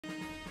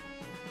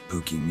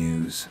spooky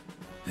news.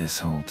 This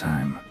whole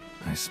time,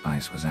 Ice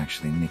Spice was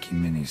actually Nicki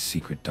Minaj's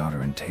secret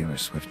daughter and Taylor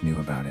Swift knew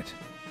about it.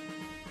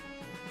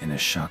 In a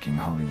shocking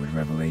Hollywood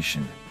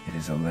revelation, it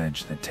is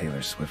alleged that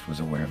Taylor Swift was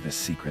aware of the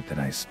secret that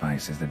Ice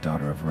Spice is the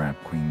daughter of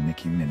rap queen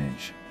Nicki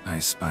Minaj.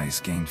 Ice Spice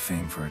gained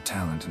fame for her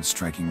talent and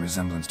striking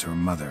resemblance to her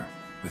mother,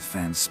 with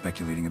fans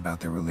speculating about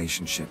their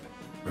relationship.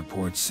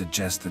 Reports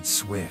suggest that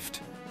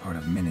Swift, part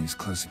of Minaj's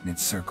close-knit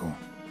circle,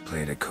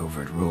 played a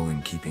covert role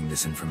in keeping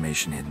this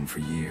information hidden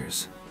for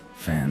years.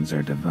 Fans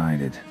are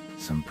divided,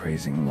 some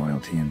praising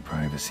loyalty and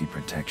privacy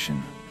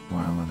protection,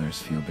 while others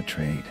feel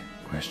betrayed,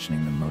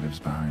 questioning the motives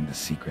behind the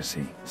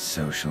secrecy.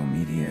 Social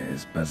media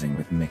is buzzing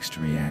with mixed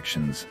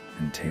reactions,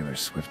 and Taylor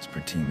Swift's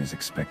team is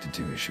expected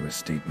to issue a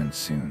statement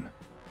soon.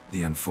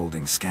 The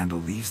unfolding scandal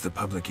leaves the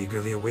public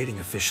eagerly awaiting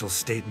official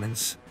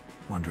statements,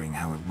 wondering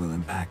how it will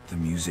impact the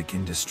music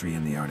industry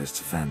and the artist's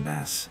fan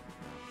base.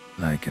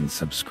 Like and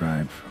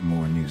subscribe for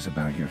more news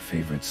about your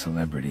favorite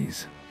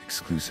celebrities,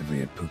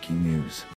 exclusively at Pookie News.